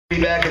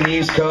back in the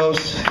East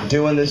Coast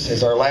doing this.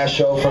 It's our last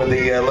show for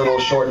the little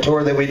short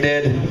tour that we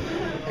did.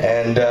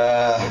 And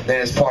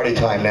then it's party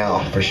time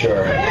now, for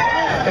sure.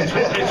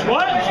 It's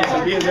what?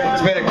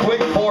 It's been a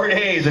quick 4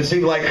 days. It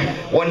seemed like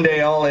one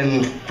day all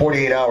in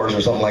 48 hours or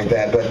something like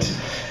that. But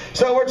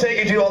so we're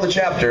taking you all the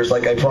chapters,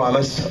 like I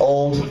promised.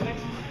 Old,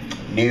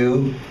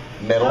 new,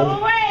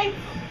 middle.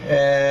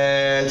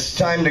 It's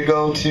time to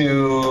go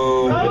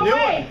to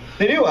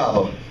the new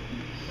album.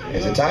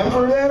 Is it time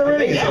for that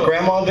already? Is it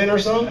Grandma Dinner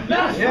song?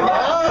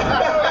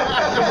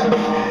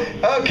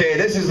 Okay,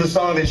 this is the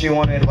song that you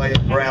want to invite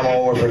Grandma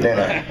over for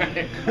dinner.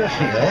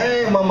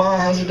 Hey, Mama,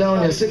 how's it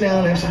going? Yeah, sit down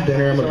and have some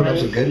dinner. I'm going to put up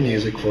some good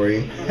music for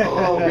you.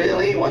 Oh,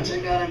 really? What's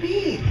it going to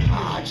be?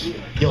 Oh,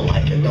 you'll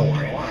like it. Don't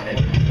worry about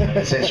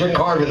it. Since you're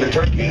carving the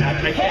turkey,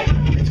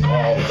 it's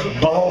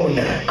called Bone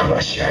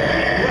Crusher.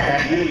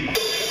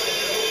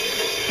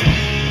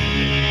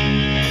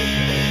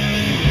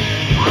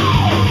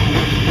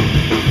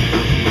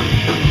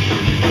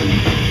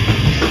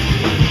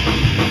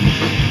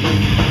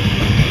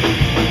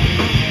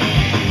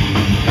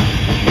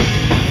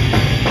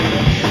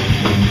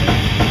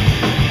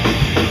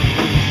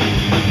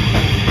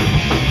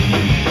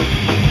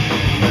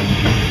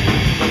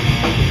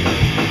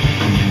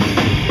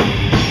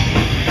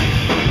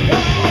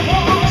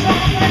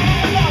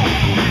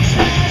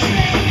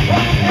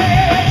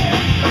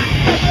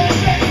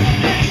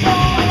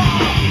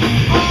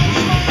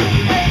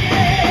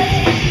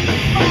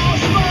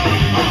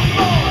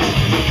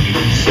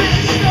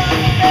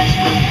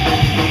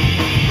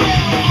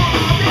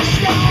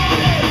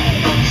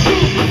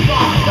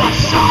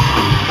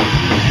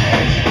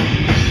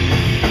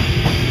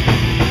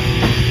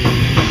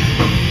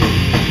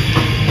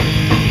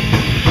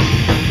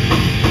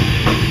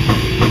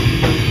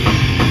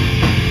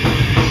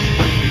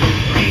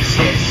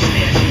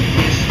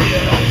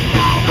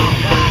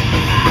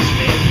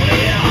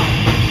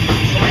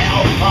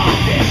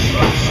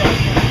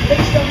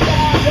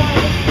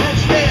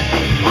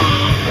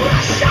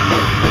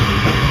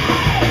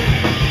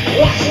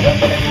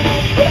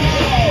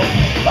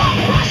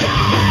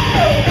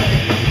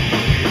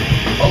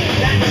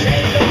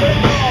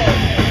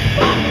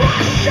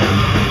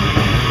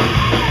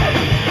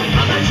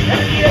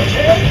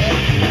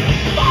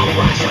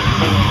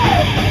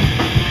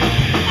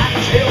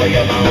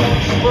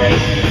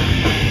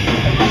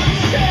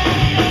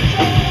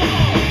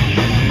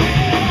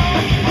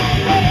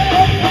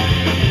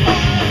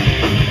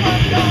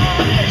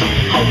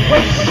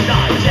 Waste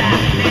not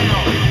death.